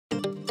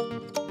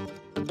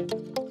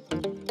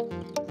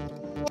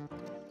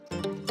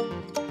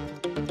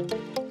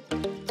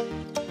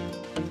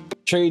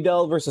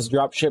Tradelle versus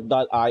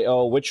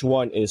dropship.io. Which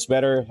one is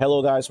better?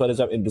 Hello guys, what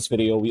is up? In this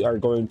video, we are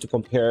going to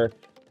compare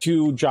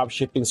two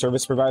dropshipping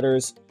service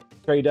providers,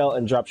 Tradelle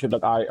and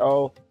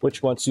dropship.io.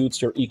 Which one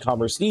suits your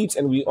e-commerce needs?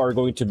 And we are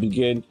going to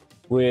begin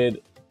with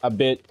a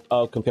bit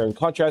of compare and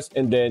contrast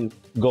and then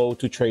go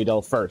to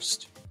Tradelle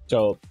first.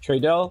 So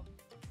Tradelle,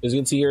 as you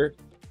can see here,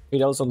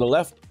 Tradelle is on the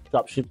left,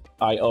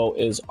 dropship.io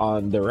is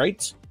on the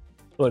right. So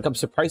when it comes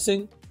to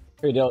pricing,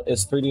 Tradelle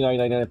is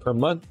 $39.99 per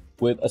month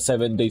with a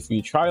 7-day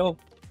free trial.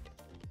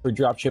 For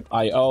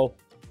dropship.io,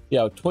 you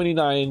have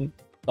 $29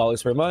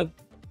 per month,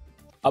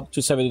 up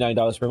to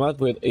 $79 per month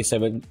with a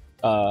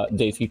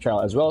 7-day free trial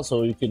as well.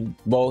 So you can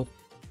both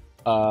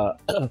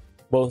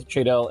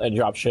Tradelle and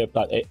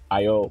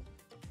dropship.io,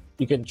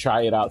 you can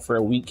try it out for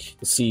a week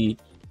to see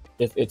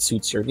if it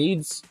suits your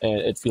needs and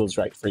it feels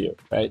right for you,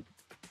 right?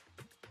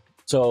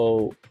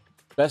 So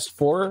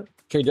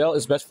Tradelle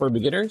is best for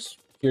beginners.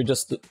 If you're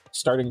just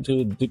starting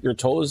to dip your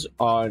toes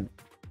on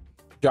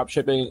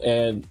dropshipping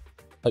and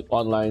like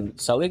online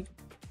selling.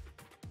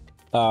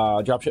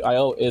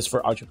 Dropship.io is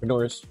for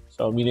entrepreneurs.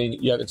 So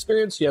meaning you have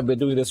experience, you have been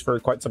doing this for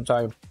quite some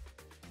time.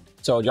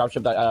 So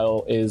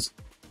dropship.io is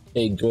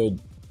a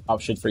good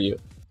option for you.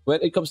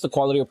 When it comes to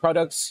quality of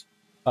products,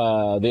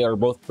 they are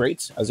both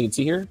great, as you can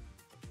see here.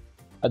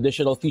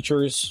 Additional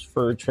features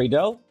for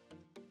Tradelle,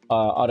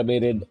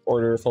 automated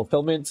order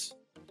fulfillment,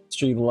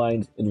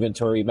 streamlined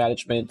inventory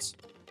management,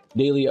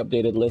 daily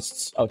updated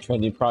lists of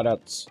trending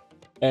products,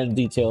 and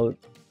detailed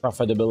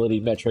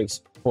profitability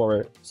metrics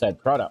for said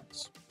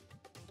products.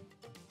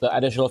 The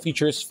additional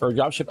features for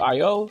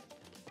dropship.io,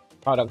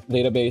 product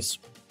database,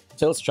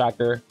 sales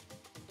tracker,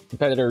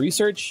 competitor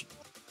research,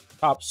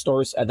 top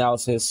stores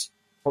analysis,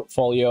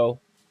 portfolio,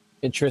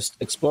 interest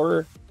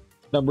explorer,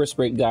 numbers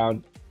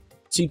breakdown,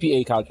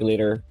 CPA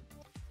calculator,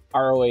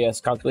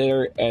 ROAS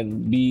calculator,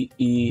 and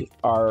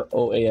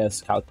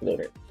BEROAS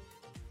calculator.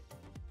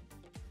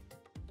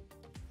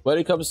 When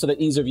it comes to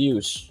the ease of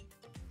use,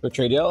 so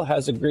Tradelle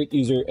has a great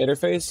user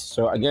interface.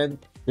 So again,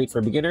 great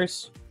for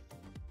beginners.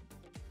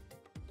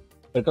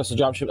 When it comes to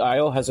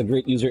dropship.io, has a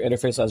great user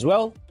interface as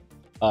well,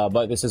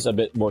 but this is a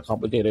bit more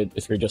complicated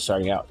if you're just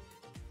starting out.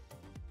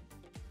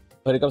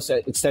 When it comes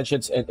to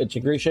extensions and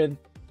integration,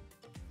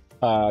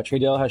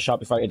 Tradelle has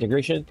Shopify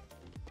integration.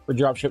 For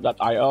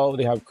dropship.io,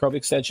 they have Chrome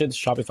extensions,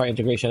 Shopify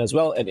integration as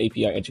well, and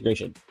API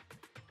integration.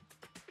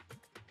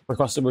 For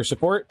customer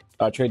support,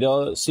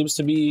 Tradelle seems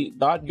to be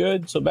not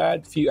good, so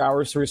bad, few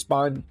hours to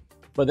respond.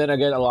 But then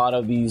again, a lot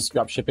of these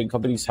dropshipping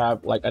companies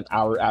have like an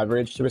hour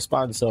average to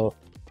respond. So,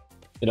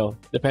 you know,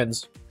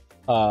 depends.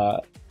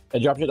 And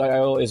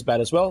dropship.io is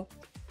bad as well.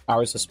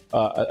 Hours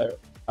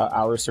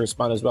to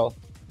respond as well.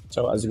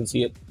 So as you can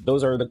see,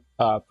 those are the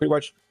pretty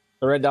much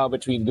the rundown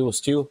between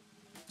those two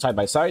side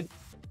by side.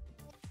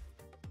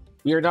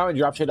 We are now in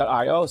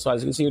dropship.io. So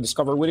as you can see, you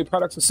discover winning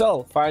products to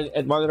sell, find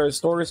and monitor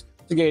stores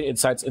to gain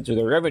insights into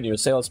their revenue,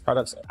 sales,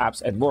 products,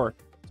 apps, and more.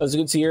 So as you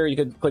can see here, you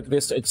can click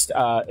this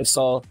to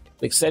install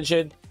the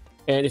extension.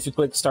 And if you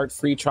click start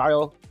free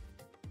trial,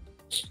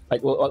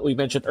 like what we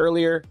mentioned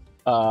earlier,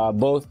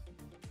 both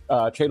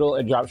Tradelle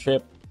and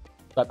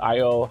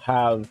dropship.io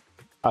have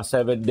a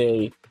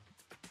 7-day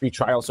free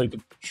trial, so you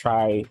can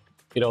try,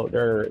 you know,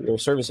 their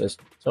services.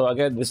 So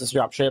again, this is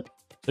dropship.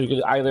 So you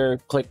can either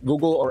click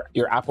Google or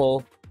your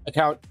Apple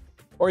account,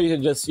 or you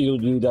can just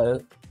do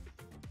the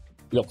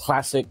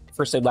classic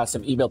first name, last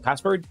name, email,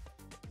 password.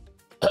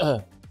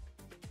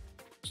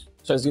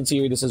 So as you can see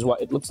here, this is what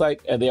it looks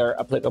like, and they are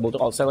applicable to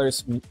all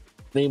sellers,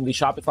 namely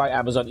Shopify,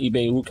 Amazon,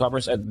 eBay,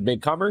 WooCommerce, and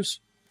BigCommerce.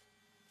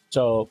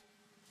 So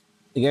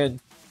again,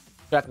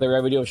 track the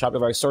revenue of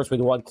Shopify stores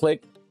with one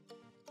click.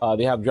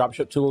 They have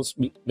dropship tools,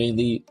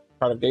 mainly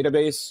product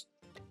database,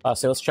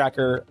 sales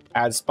tracker,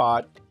 ad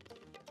spot,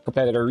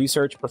 competitor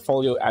research,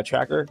 portfolio, ad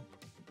tracker.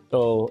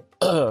 So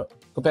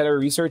competitor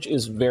research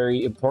is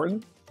very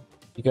important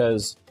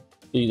because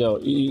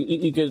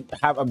you can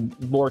have a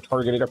more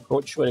targeted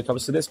approach when it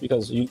comes to this,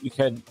 because you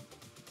can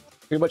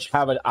pretty much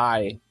have an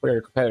eye for your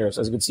competitors.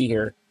 As you can see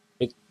here,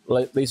 it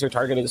laser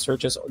targeted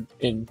searches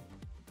in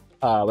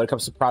when it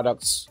comes to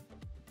products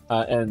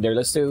and their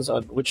listings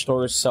on which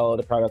stores sell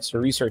the products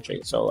for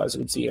researching. So as you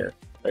can see here,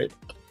 right?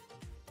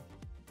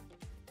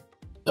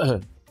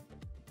 And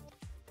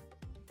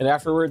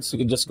afterwards, you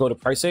can just go to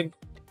pricing.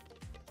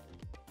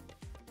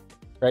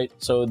 Right,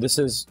 so this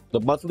is the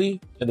monthly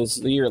and this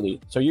is the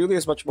yearly. So yearly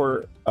is much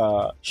more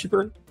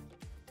cheaper.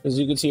 As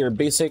you can see, your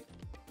basic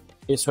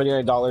is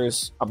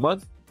 $29 a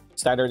month,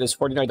 standard is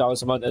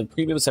 $49 a month, and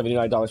premium is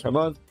 $79 per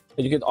month.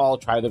 And you can all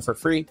try them for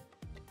free.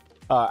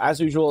 As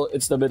usual,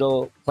 it's the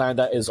middle plan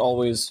that is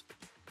always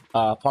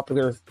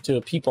popular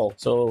to people.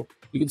 So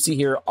you can see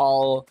here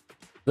all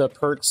the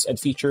perks and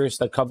features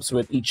that comes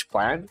with each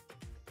plan,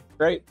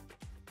 right?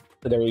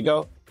 So there you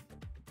go.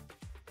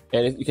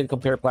 And you can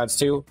compare plans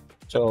too.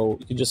 So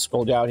you can just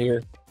scroll down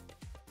here.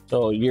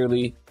 So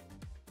yearly,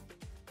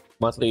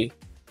 monthly,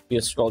 you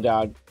just scroll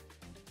down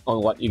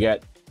on what you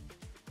get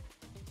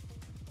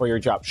for your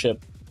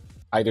dropship,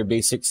 either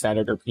basic,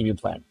 standard, or premium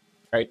plan,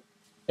 right?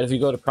 And if you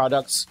go to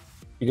products,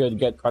 You could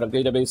get product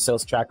database,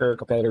 sales tracker,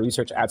 competitor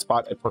research, ad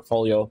spot, and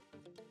portfolio.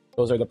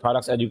 Those are the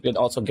products, and you can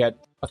also get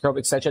a Chrome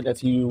extension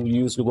if you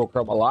use Google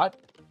Chrome a lot.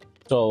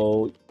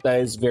 So that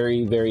is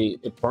very, very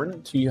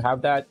important to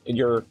have that in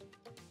your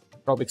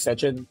Chrome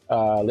extension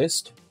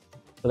list,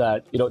 so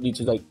that you don't need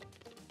to like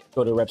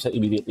go to the website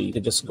immediately. You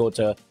can just go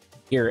to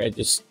here and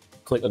just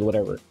click on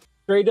whatever.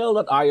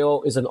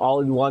 Tradelle.io is an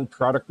all-in-one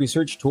product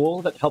research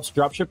tool that helps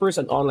dropshippers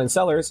and online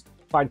sellers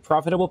find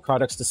profitable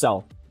products to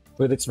sell.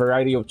 With its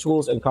variety of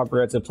tools and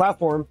comprehensive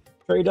platform,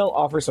 Tradelle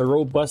offers a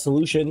robust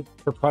solution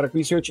for product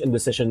research and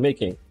decision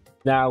making.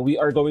 Now, we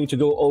are going to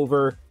go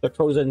over the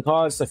pros and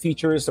cons, the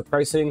features, the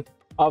pricing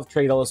of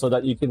Tradelle so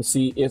that you can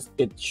see if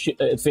it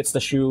fits the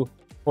shoe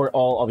for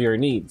all of your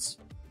needs.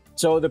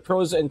 So the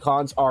pros and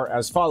cons are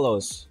as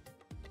follows.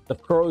 The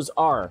pros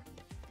are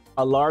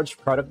a large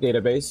product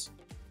database,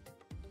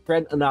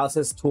 trend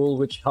analysis tool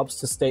which helps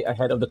to stay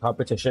ahead of the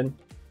competition,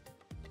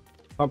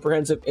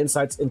 comprehensive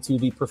insights into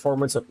the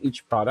performance of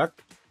each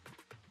product,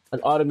 an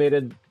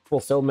automated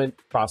fulfillment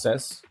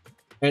process,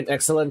 and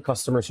excellent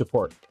customer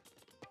support.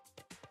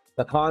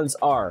 The cons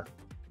are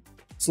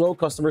slow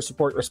customer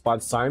support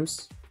response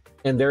times,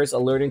 and there is a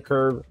learning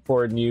curve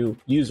for new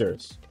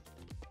users.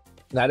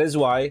 That is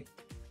why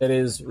it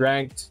is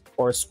ranked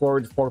or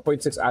scored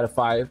 4.6 out of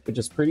 5, which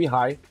is pretty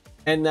high.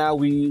 And now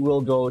we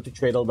will go to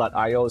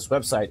Tradelle.io's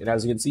website. And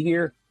as you can see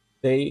here,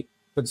 they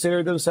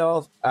consider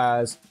themselves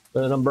as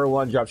the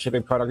 #1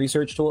 dropshipping product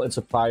research tool and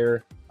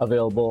supplier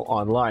available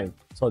online.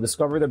 So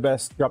discover the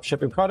best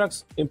dropshipping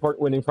products, import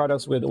winning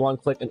products with one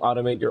click, and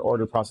automate your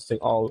order processing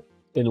all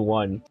in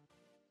one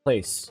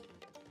place.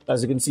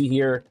 As you can see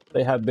here,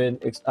 they have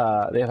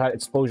had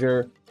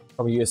exposure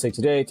from USA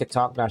Today,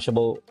 TikTok,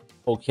 Mashable,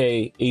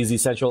 OK, AZ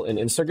Central, and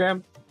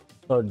Instagram.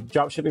 So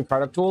dropshipping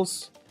product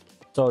tools.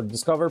 So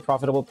discover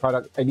profitable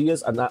product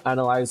ideas,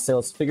 analyze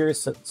sales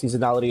figures,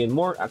 seasonality, and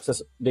more.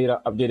 Access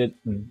updated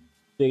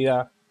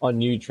data on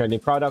new trending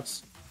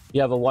products. You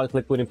have a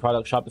one-click winning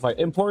product Shopify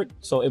import.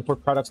 So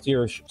import products to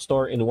your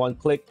store in one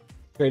click.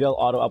 Tradelle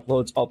auto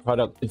uploads all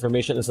product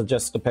information and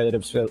suggests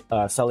competitive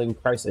selling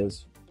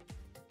prices.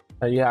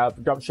 And you have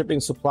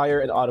dropshipping supplier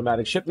and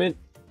automatic shipment.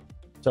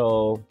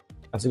 So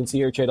as you can see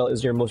here, Tradelle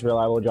is your most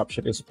reliable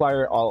dropshipping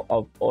supplier. All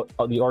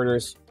of the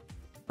orders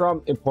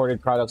from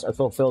imported products are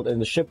fulfilled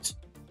and shipped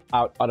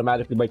out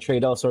automatically by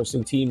Tradelle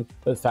sourcing team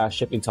with fast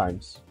shipping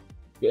times.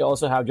 We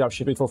also have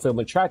dropshipping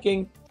fulfillment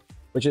tracking,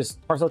 which is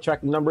parcel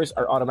tracking numbers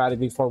are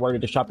automatically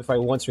forwarded to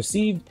Shopify once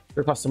received.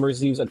 Your customer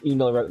receives an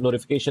email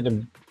notification,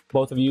 and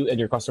both of you and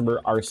your customer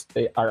are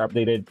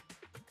updated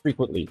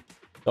frequently.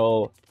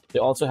 So they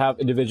also have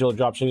individual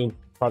dropshipping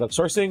product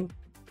sourcing.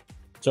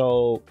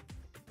 So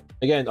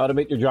again,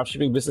 automate your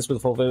dropshipping business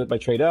with fulfillment by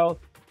Tradelle.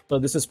 So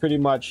this is pretty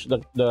much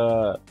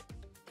the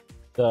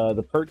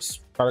perks: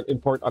 product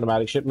import,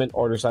 automatic shipment,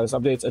 order status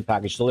updates, and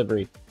package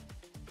delivery.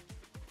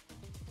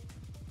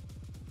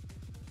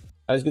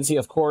 As you can see,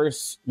 of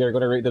course, they're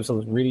going to rate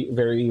themselves really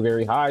very,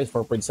 very high,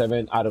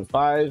 4.7 out of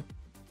 5,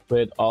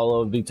 with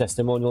all of the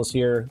testimonials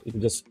here. You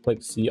can just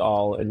click see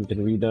all and you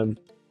can read them.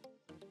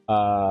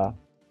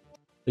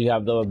 You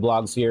have the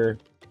blogs here,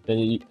 then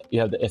you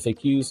have the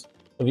FAQs.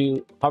 If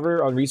you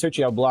hover on research,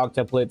 you have blog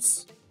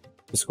templates,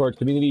 Discord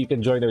community. You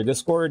can join their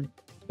Discord.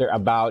 They're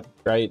about,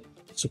 right,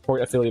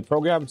 support affiliate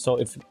program. So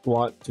if you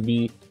want to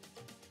be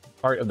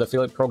part of the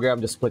affiliate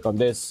program, just click on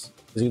this.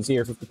 As you can see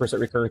here,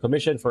 50% recurring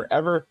commission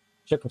forever.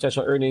 Check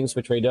potential earnings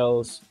with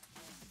Tradelle's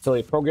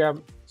affiliate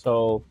program.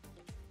 So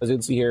as you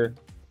can see here,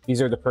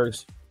 these are the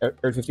perks: earn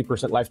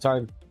 50%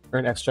 lifetime,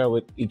 earn extra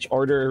with each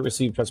order,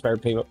 receive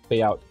transparent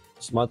payout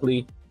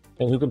monthly.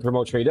 And who can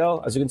promote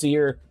Tradelle? As you can see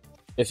here,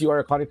 if you are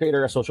a content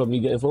creator, a social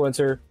media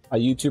influencer, a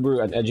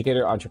YouTuber, an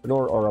educator,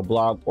 entrepreneur, or a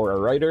blog or a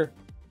writer,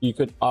 you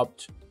could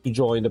opt to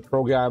join the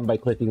program by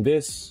clicking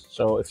this.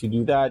 So if you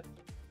do that,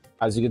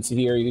 as you can see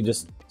here, you can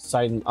just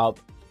sign up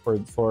for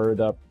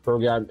the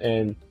program,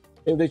 and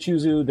if they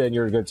choose you, then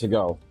you're good to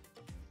go.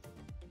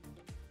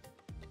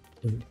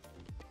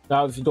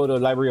 Now, if you go to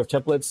library of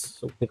templates,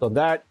 so click on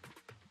that.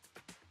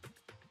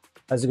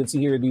 As you can see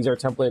here, these are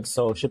templates.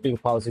 So shipping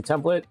policy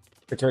template,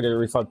 return and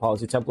refund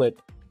policy template,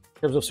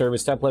 terms of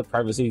service template,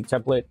 privacy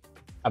template,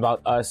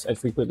 about us, and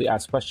frequently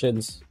asked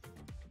questions.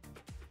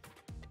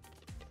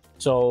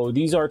 So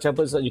these are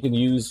templates that you can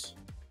use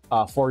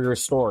for your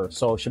store.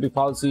 So shipping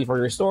policy for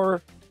your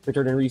store,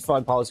 return and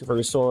refund policy for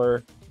your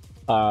store,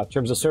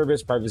 terms of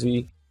service,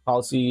 privacy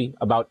policy,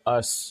 about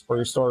us for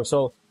your store.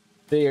 So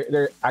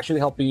they're actually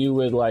helping you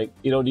with, like,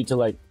 you don't need to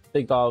like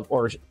think of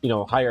or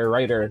hire a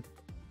writer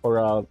or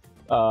a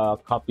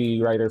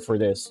copywriter for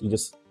this. You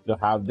just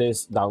have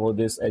this, download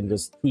this, and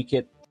just tweak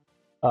it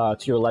to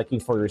your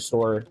liking for your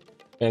store,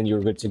 and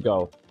you're good to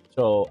go.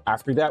 So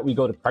after that, we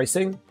go to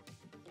pricing.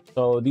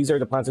 So these are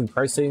the plans and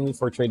pricing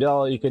for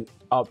Tradelle. You can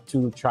opt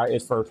to try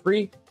it for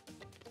free.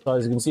 So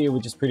as you can see,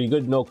 which is pretty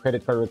good, no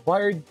credit card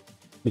required,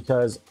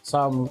 because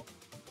some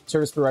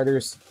service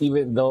providers,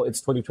 even though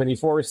it's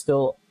 2024,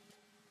 still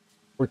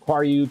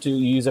require you to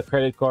use a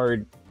credit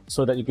card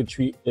so that you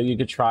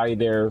could try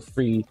their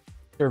free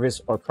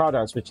service or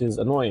products, which is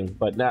annoying.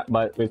 But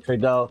with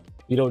Tradelle,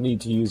 you don't need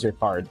to use your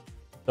card.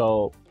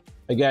 So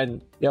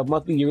again, you have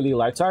monthly, yearly,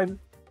 lifetime.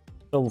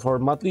 So for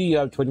monthly, you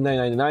have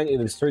 $29.99.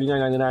 It is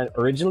 $39.99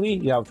 originally.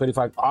 You have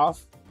 25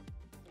 off.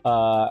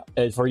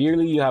 And for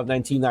yearly, you have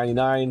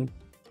 $19.99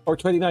 or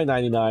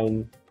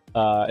 $29.99.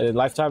 And then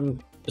lifetime,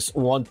 just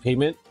one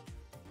payment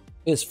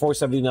is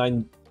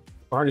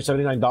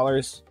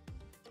 $479,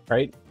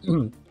 right?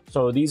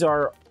 So these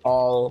are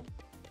all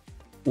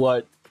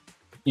what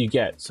you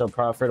get. So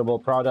profitable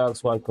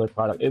products, one-click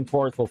product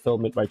import,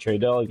 fulfillment by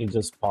Tradelle. You can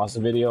just pause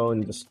the video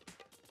and just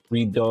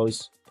read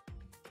those,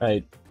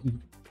 right?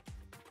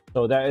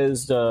 So that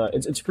is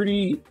it's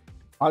pretty,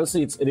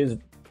 honestly, it is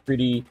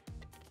pretty,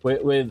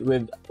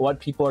 with what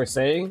people are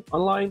saying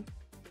online,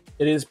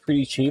 it is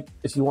pretty cheap.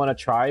 If you want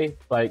to try,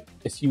 like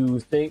if you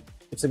think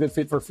it's a good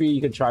fit for free, you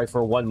can try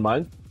for 1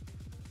 month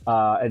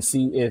and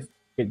see if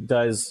it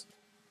does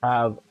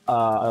have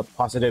a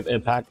positive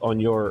impact on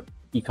your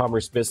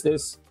e-commerce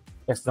business.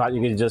 If not,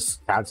 you can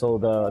just cancel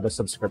the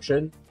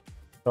subscription.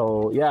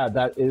 So yeah,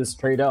 that is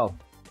Tradelle.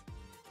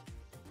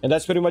 And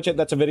that's pretty much it.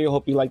 That's a video.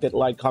 Hope you liked it.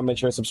 Like, comment,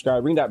 share,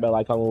 subscribe, ring that bell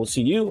icon. We'll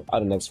see you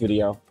on the next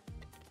video.